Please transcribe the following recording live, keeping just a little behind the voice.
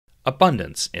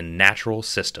Abundance in Natural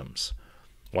Systems.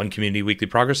 One Community Weekly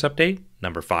Progress Update,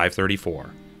 number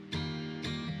 534.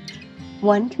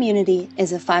 One Community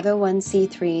is a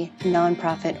 501c3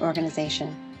 nonprofit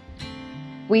organization.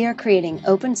 We are creating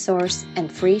open source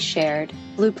and free shared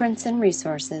blueprints and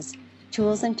resources,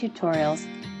 tools and tutorials,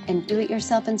 and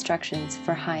do-it-yourself instructions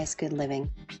for highest good living.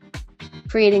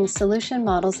 Creating solution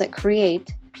models that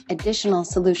create additional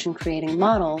solution creating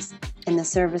models in the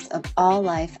service of all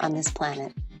life on this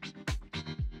planet.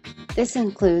 This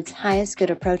includes highest good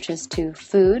approaches to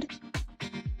food,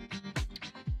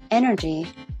 energy,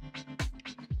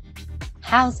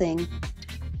 housing,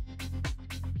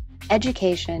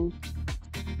 education,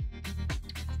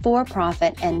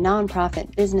 for-profit and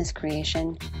non-profit business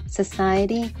creation,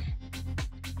 society,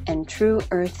 and true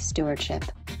earth stewardship.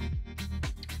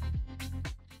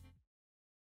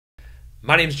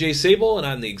 My name is Jay Sable, and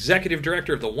I'm the Executive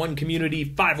Director of the One Community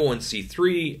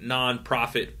 501c3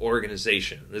 nonprofit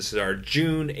organization. This is our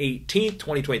June 18th,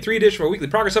 2023 edition of our Weekly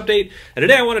Progress Update, and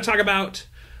today I want to talk about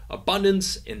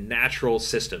abundance in natural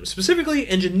systems, specifically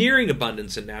engineering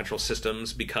abundance in natural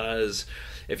systems, because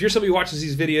if you're somebody who watches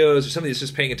these videos or somebody that's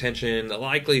just paying attention, the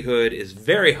likelihood is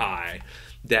very high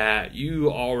that you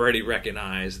already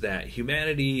recognize that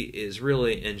humanity is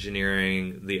really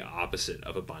engineering the opposite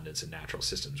of abundance in natural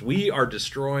systems. We are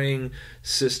destroying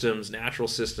systems, natural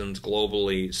systems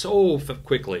globally so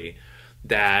quickly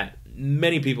that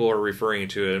many people are referring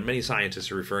to it, many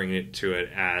scientists are referring to it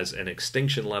as an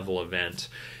extinction level event.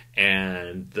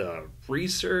 And the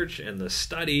research and the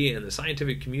study and the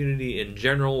scientific community in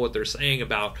general, what they're saying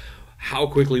about how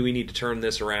quickly we need to turn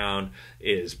this around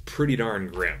is pretty darn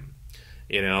grim.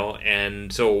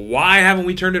 And so why haven't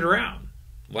we turned it around?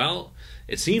 Well,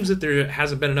 it seems that there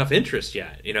hasn't been enough interest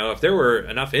yet. If there were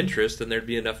enough interest, then there'd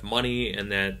be enough money, and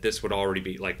that this would already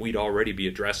be, we'd already be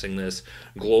addressing this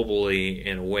globally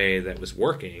in a way that was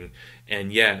working.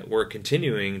 And yet we're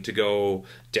continuing to go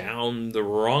down the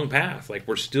wrong path.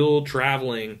 We're still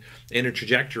traveling in a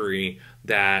trajectory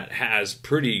that has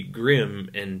pretty grim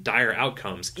and dire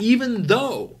outcomes, even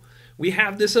though we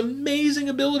have this amazing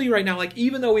ability right now.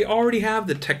 Even though we already have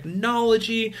the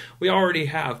technology, we already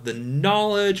have the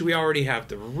knowledge, we already have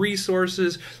the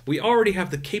resources, we already have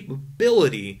the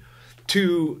capability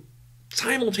to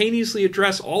simultaneously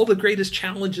address all the greatest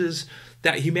challenges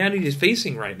that humanity is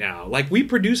facing right now. We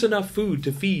produce enough food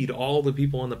to feed all the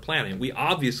people on the planet. We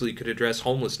obviously could address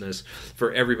homelessness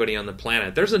for everybody on the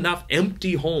planet. There's enough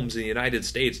empty homes in the United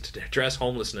States to address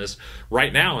homelessness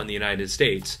right now in the United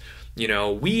States.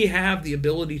 We have the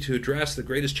ability to address the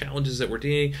greatest challenges that we're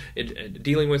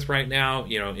dealing with right now,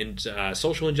 in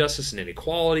social injustice and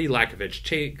inequality, lack of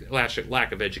education,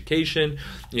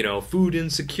 food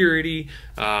insecurity,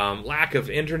 lack of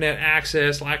internet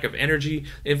access, lack of energy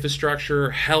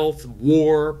infrastructure, health,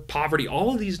 war, poverty,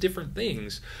 all of these different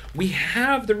things. We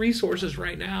have the resources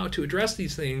right now to address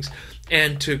these things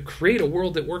and to create a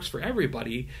world that works for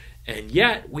everybody, and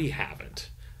yet we haven't.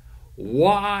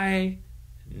 Why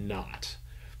not?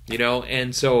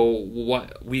 And so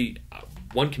what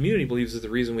One Community believes is the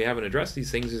reason we haven't addressed these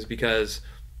things is because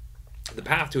the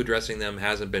path to addressing them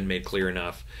hasn't been made clear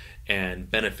enough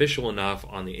and beneficial enough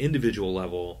on the individual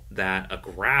level that a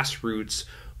grassroots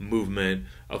movement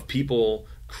of people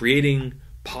creating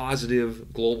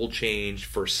positive global change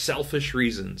for selfish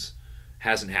reasons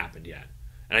hasn't happened yet.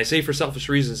 And I say for selfish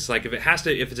reasons,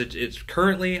 it's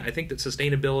currently, I think that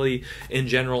sustainability in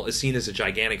general is seen as a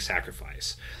gigantic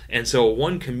sacrifice. And so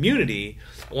One Community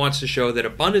wants to show that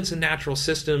abundance in natural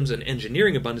systems and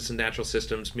engineering abundance in natural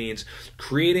systems means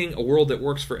creating a world that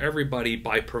works for everybody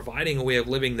by providing a way of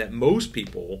living that most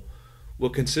people will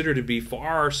consider to be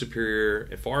far superior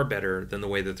and far better than the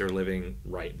way that they're living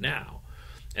right now.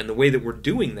 And the way that we're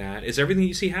doing that is everything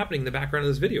you see happening in the background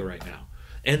of this video right now.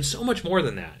 And so much more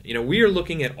than that. We are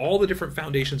looking at all the different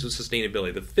foundations of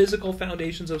sustainability, the physical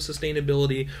foundations of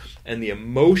sustainability and the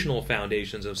emotional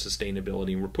foundations of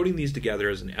sustainability. And we're putting these together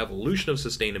as an evolution of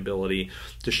sustainability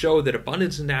to show that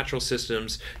abundance in natural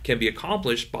systems can be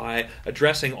accomplished by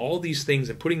addressing all these things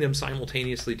and putting them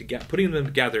simultaneously together, putting them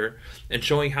together and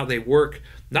showing how they work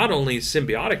not only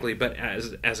symbiotically, but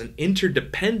as an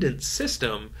interdependent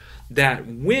system that,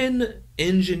 when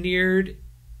engineered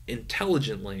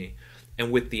intelligently,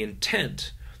 and with the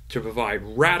intent to provide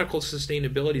radical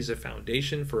sustainability as a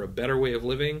foundation for a better way of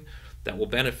living that will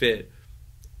benefit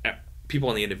people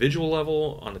on the individual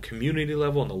level, on the community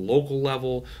level, on the local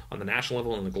level, on the national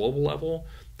level, and on the global level,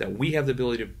 that we have the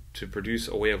ability to produce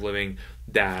a way of living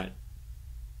that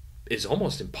is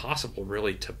almost impossible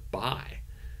really to buy.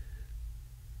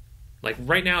 Like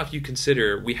right now, if you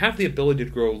consider, we have the ability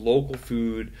to grow local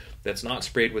food that's not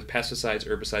sprayed with pesticides,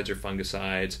 herbicides, or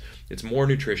fungicides. It's more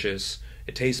nutritious.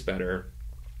 It tastes better.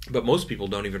 But most people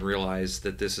don't even realize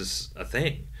that this is a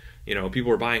thing. You know,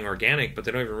 people are buying organic, but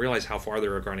they don't even realize how far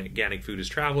their organic food is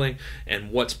traveling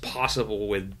and what's possible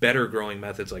with better growing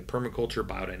methods like permaculture,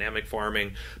 biodynamic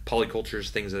farming,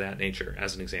 polycultures, things of that nature,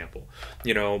 as an example.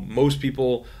 You know, most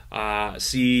people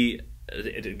see,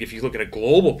 if you look at a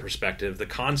global perspective, the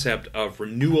concept of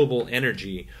renewable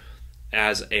energy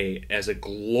as a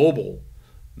global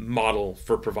model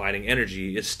for providing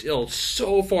energy is still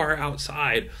so far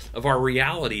outside of our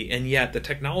reality, and yet the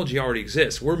technology already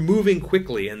exists. We're moving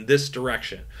quickly in this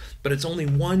direction, but it's only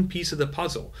one piece of the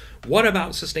puzzle. What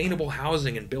about sustainable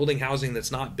housing and building housing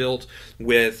that's not built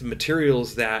with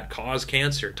materials that cause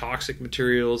cancer, toxic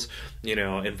materials, you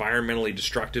know, environmentally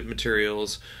destructive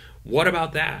materials? What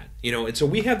about that? You know, and so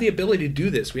we have the ability to do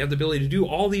this. We have the ability to do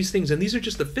all these things, and these are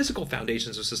just the physical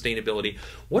foundations of sustainability.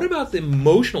 What about the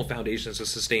emotional foundations of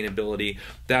sustainability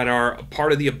that are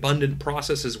part of the abundant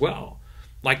process as well?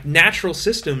 Like, natural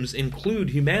systems include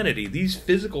humanity. These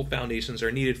physical foundations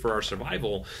are needed for our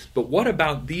survival, but what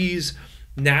about these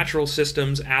natural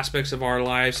systems, aspects of our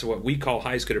lives, so what we call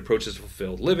highest good approaches to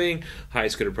fulfilled living,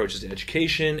 highest good approaches to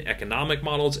education, economic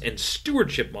models, and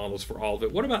stewardship models for all of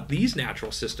it? What about these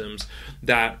natural systems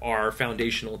that are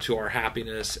foundational to our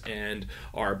happiness and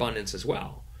our abundance as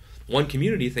well? One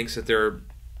community thinks that they're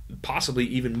possibly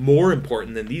even more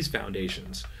important than these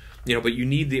foundations. You know, but you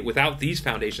need without these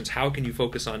foundations, how can you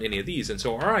focus on any of these? And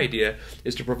so our idea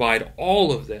is to provide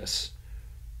all of this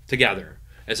together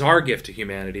as our gift to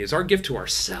humanity, as our gift to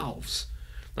ourselves.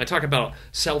 When I talk about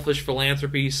selfish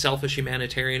philanthropy, selfish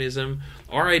humanitarianism,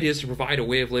 our idea is to provide a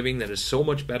way of living that is so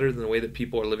much better than the way that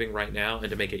people are living right now, and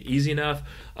to make it easy enough,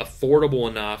 affordable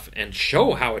enough, and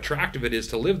show how attractive it is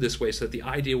to live this way so that the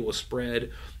idea will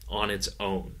spread on its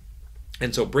own.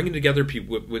 And so bringing together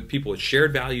people with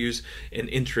shared values and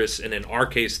interests, and in our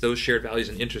case, those shared values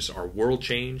and interests are world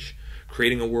change,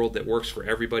 creating a world that works for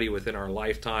everybody within our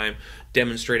lifetime,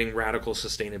 demonstrating radical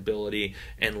sustainability,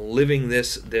 and living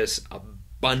this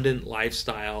abundant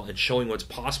lifestyle and showing what's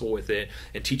possible with it,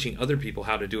 and teaching other people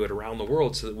how to do it around the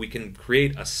world so that we can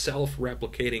create a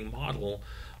self-replicating model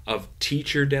of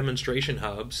teacher demonstration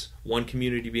hubs, one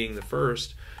community being the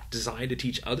first, designed to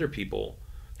teach other people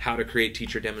how to create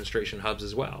teacher demonstration hubs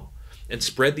as well, and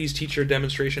spread these teacher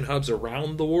demonstration hubs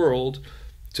around the world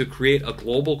to create a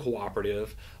global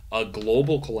cooperative, a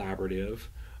global collaborative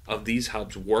of these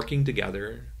hubs working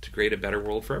together to create a better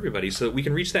world for everybody, so that we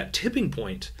can reach that tipping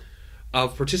point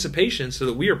of participation, so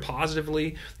that we are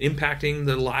positively impacting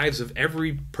the lives of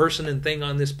every person and thing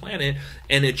on this planet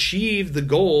and achieve the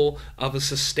goal of a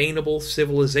sustainable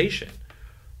civilization.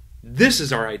 This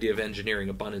is our idea of engineering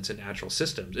abundance in natural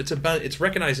systems. It's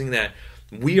recognizing that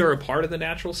we are a part of the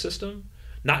natural system,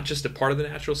 not just a part of the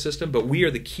natural system, but we are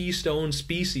the keystone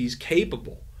species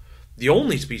capable, the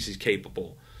only species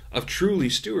capable of truly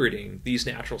stewarding these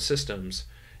natural systems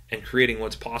and creating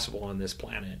what's possible on this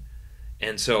planet.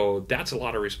 And so that's a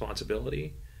lot of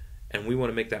responsibility, and we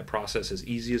want to make that process as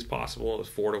easy as possible, as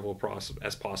affordable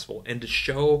as possible, and to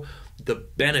show the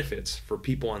benefits for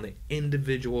people on the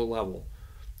individual level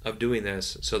of doing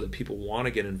this, so that people want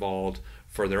to get involved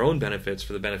for their own benefits,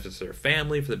 for the benefits of their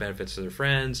family, for the benefits of their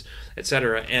friends,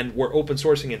 etc. And we're open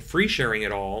sourcing and free sharing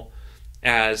it all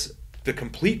as the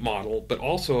complete model, but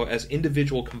also as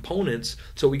individual components,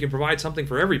 so we can provide something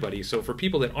for everybody. So for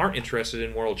people that aren't interested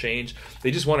in world change, they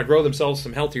just want to grow themselves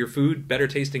some healthier food, better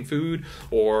tasting food,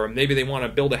 or maybe they want to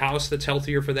build a house that's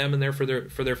healthier for them and for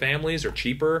their families, or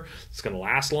cheaper, it's going to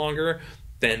last longer,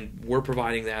 then we're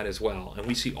providing that as well. And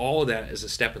we see all of that as a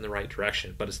step in the right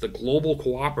direction. But it's the global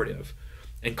cooperative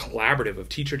and collaborative of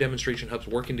teacher demonstration hubs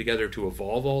working together to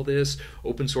evolve all this,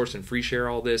 open source and free share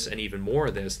all this, and even more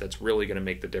of this, that's really going to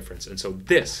make the difference. And so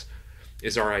this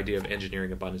is our idea of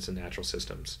engineering abundance in natural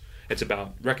systems. It's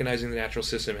about recognizing the natural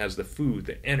system has the food,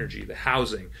 the energy, the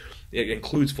housing. It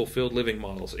includes fulfilled living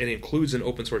models. It includes an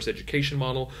open source education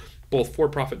model, both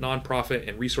for-profit, non-profit,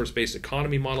 and resource-based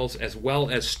economy models, as well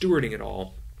as stewarding it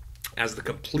all as the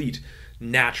complete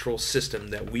natural system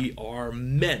that we are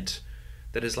meant,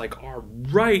 that is like our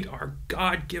right, our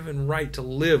God-given right to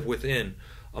live within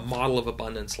a model of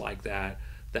abundance like that,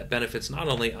 that benefits not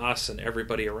only us and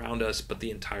everybody around us, but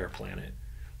the entire planet.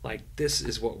 Like, this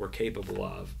is what we're capable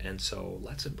of, and so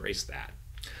let's embrace that.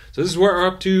 So this is where we're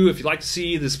up to. If you'd like to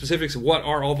see the specifics of what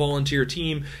our all-volunteer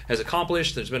team has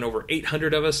accomplished, there's been over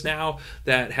 800 of us now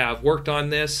that have worked on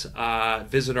this.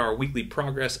 Visit our weekly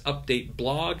progress update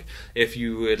blog. If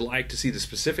you would like to see the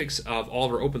specifics of all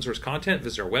of our open source content,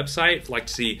 visit our website. If you'd like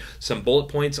to see some bullet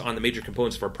points on the major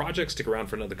components of our project, stick around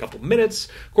for another couple of minutes.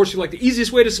 Of course, if you'd like the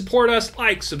easiest way to support us,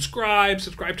 like, subscribe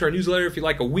to our newsletter if you'd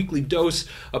like a weekly dose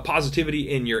of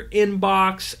positivity in your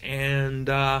inbox. And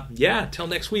yeah, till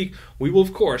next week, we will,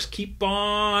 of course, keep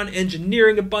on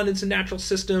engineering abundance in natural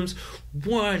systems,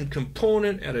 one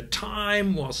component at a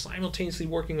time, while simultaneously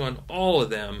working on all of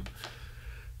them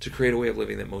to create a way of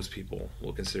living that most people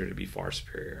will consider to be far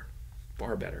superior,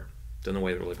 far better than the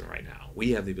way they're living right now.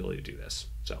 We have the ability to do this.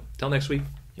 So, till next week,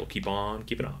 we'll keep on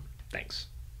keeping on. Thanks.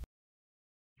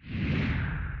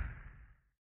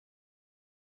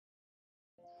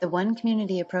 The one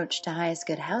community approach to highest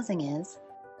good housing is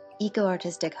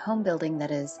eco-artistic home building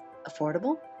that is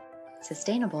affordable,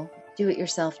 sustainable,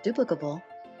 do-it-yourself duplicable,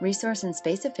 resource and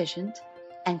space efficient,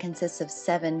 and consists of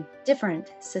 7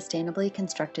 different sustainably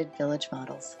constructed village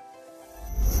models.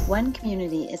 One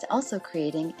Community is also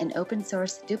creating an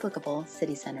open-source duplicable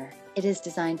city center. It is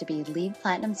designed to be LEED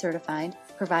Platinum certified,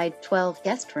 provide 12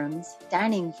 guest rooms,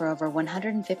 dining for over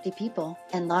 150 people,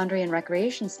 and laundry and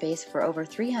recreation space for over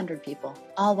 300 people,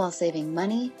 all while saving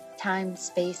money, time,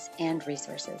 space, and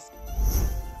resources.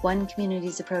 One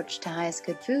Community's approach to highest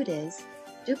good food is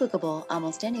duplicable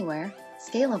almost anywhere,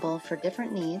 scalable for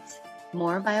different needs,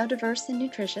 more biodiverse and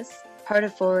nutritious, part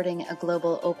of forwarding a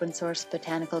global open source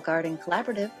botanical garden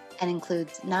collaborative, and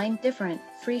includes 9 different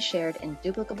free, shared, and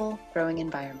duplicable growing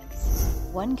environments.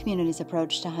 One Community's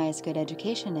approach to highest good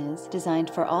education is designed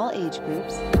for all age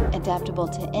groups, adaptable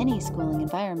to any schooling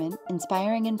environment,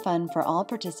 inspiring and fun for all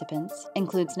participants,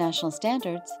 includes national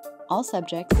standards, all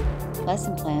subjects,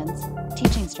 lesson plans,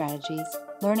 teaching strategies,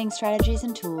 learning strategies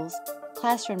and tools,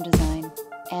 classroom design,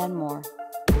 and more.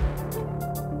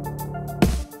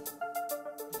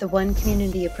 The One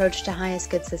Community approach to highest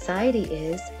good society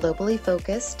is globally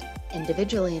focused,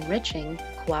 individually enriching,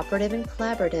 cooperative and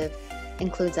collaborative,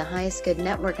 includes a highest good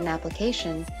network and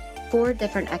application, 4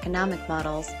 different economic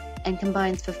models, and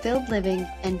combines fulfilled living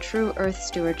and true earth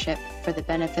stewardship for the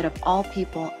benefit of all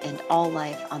people and all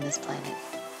life on this planet.